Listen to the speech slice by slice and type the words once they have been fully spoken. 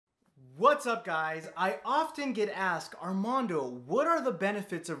What's up, guys? I often get asked, Armando, what are the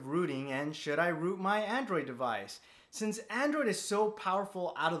benefits of rooting and should I root my Android device? Since Android is so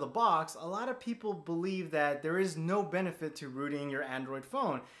powerful out of the box, a lot of people believe that there is no benefit to rooting your Android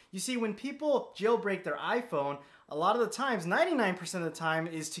phone. You see, when people jailbreak their iPhone, a lot of the times, 99% of the time,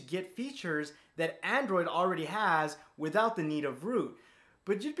 is to get features that Android already has without the need of root.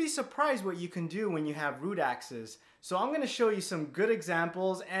 But you'd be surprised what you can do when you have root access. So I'm going to show you some good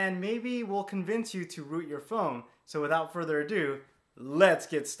examples and maybe we'll convince you to root your phone. So without further ado, let's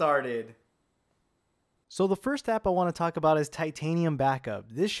get started. So the first app I want to talk about is Titanium Backup.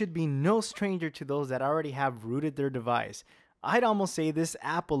 This should be no stranger to those that already have rooted their device. I'd almost say this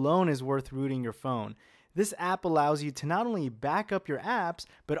app alone is worth rooting your phone. This app allows you to not only back up your apps,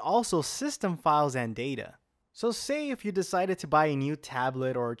 but also system files and data. So say if you decided to buy a new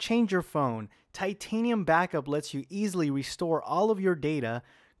tablet or change your phone, Titanium Backup lets you easily restore all of your data.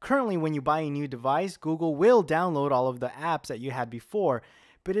 Currently, when you buy a new device, Google will download all of the apps that you had before,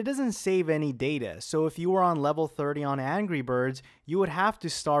 but it doesn't save any data. So if you were on level 30 on Angry Birds, you would have to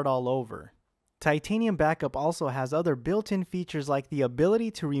start all over. Titanium Backup also has other built-in features like the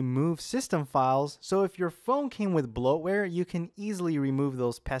ability to remove system files, so if your phone came with bloatware, you can easily remove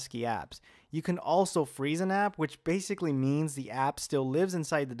those pesky apps. You can also freeze an app, which basically means the app still lives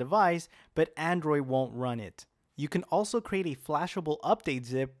inside the device, but Android won't run it. You can also create a flashable update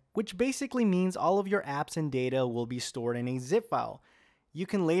zip, which basically means all of your apps and data will be stored in a zip file. You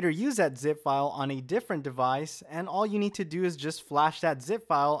can later use that zip file on a different device, and all you need to do is just flash that zip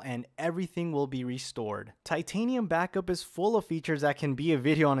file and everything will be restored. Titanium Backup is full of features that can be a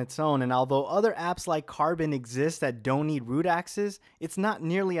video on its own, and although other apps like Carbon exist that don't need root access, it's not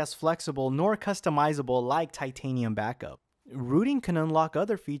nearly as flexible nor customizable like Titanium Backup. Rooting can unlock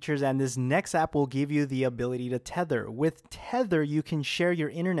other features, and this next app will give you the ability to tether. With Tether, you can share your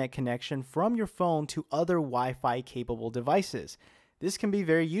internet connection from your phone to other Wi-Fi capable devices. This can be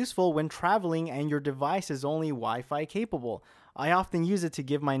very useful when traveling and your device is only Wi-Fi capable. I often use it to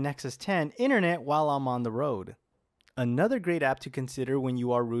give my Nexus 10 internet while I'm on the road. Another great app to consider when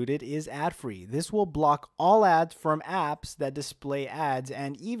you are rooted is AdFree. This will block all ads from apps that display ads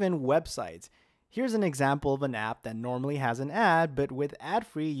and even websites. Here's an example of an app that normally has an ad, but with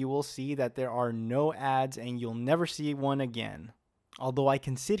AdFree you will see that there are no ads and you'll never see one again. Although I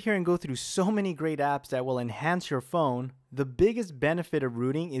can sit here and go through so many great apps that will enhance your phone, the biggest benefit of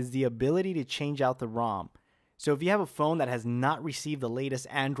rooting is the ability to change out the ROM. So if you have a phone that has not received the latest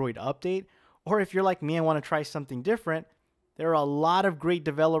Android update, or if you're like me and want to try something different, there are a lot of great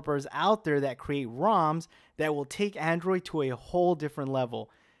developers out there that create ROMs that will take Android to a whole different level.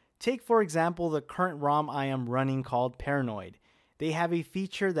 Take for example the current ROM I am running called Paranoid. They have a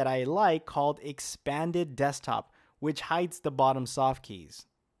feature that I like called Expanded Desktop, which hides the bottom soft keys.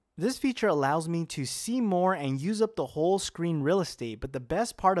 This feature allows me to see more and use up the whole screen real estate, but the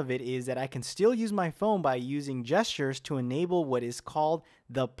best part of it is that I can still use my phone by using gestures to enable what is called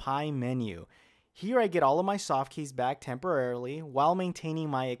the Pie menu. Here I get all of my soft keys back temporarily while maintaining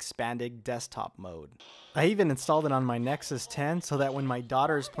my expanded desktop mode. I even installed it on my Nexus 10 so that when my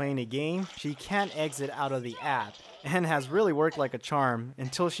daughter is playing a game, she can't exit out of the app, and has really worked like a charm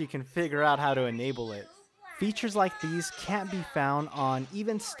until she can figure out how to enable it. Features like these can't be found on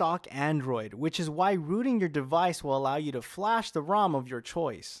even stock Android, which is why rooting your device will allow you to flash the ROM of your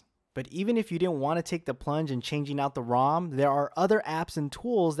choice. But even if you didn't want to take the plunge in changing out the ROM, there are other apps and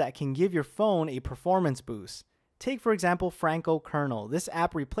tools that can give your phone a performance boost. Take for example Franco Kernel. This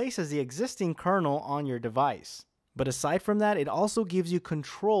app replaces the existing kernel on your device. But aside from that, it also gives you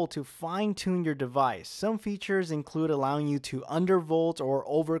control to fine-tune your device. Some features include allowing you to undervolt or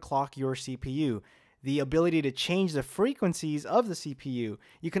overclock your CPU. The ability to change the frequencies of the CPU.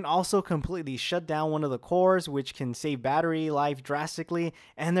 You can also completely shut down one of the cores, which can save battery life drastically,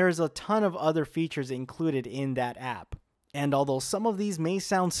 and there's a ton of other features included in that app. And although some of these may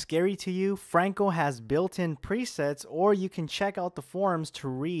sound scary to you, Franco has built-in presets, or you can check out the forums to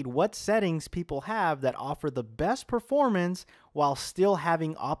read what settings people have that offer the best performance while still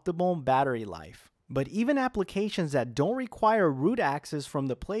having optimal battery life. But even applications that don't require root access from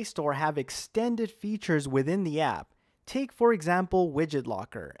the Play Store have extended features within the app. Take for example Widget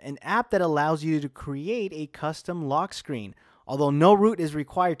Locker, an app that allows you to create a custom lock screen. Although no root is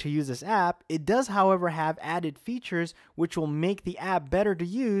required to use this app, it does however have added features which will make the app better to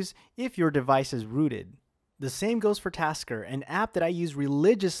use if your device is rooted. The same goes for Tasker, an app that I use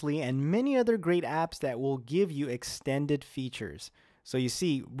religiously, and many other great apps that will give you extended features. So you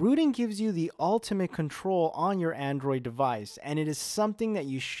see, rooting gives you the ultimate control on your Android device, and it is something that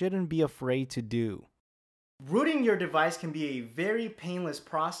you shouldn't be afraid to do. Rooting your device can be a very painless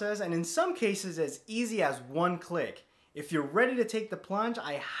process, and in some cases as easy as one click. If you're ready to take the plunge,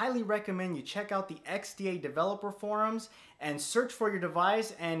 I highly recommend you check out the XDA developer forums and search for your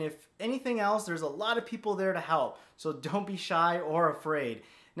device, and if anything else, there's a lot of people there to help, so don't be shy or afraid.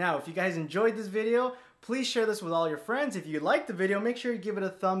 Now, if you guys enjoyed this video, please share this with all your friends. If you liked the video, make sure you give it a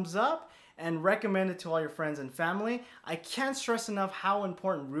thumbs up and recommend it to all your friends and family. I can't stress enough how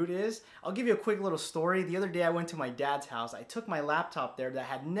important root is. I'll give you a quick little story. The other day I went to my dad's house. I took my laptop there that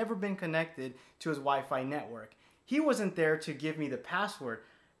had never been connected to his Wi-Fi network. He wasn't there to give me the password,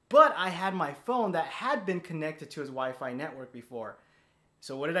 but I had my phone that had been connected to his Wi-Fi network before.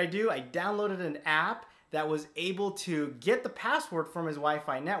 So what did I do? I downloaded an app that was able to get the password from his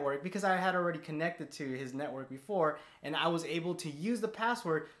Wi-Fi network because I had already connected to his network before, and I was able to use the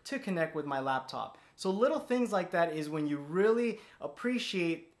password to connect with my laptop. So little things like that is when you really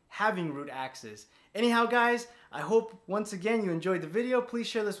appreciate having root access. Anyhow guys, I hope once again you enjoyed the video. Please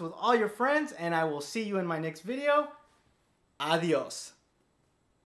share this with all your friends, and I will see you in my next video. Adios.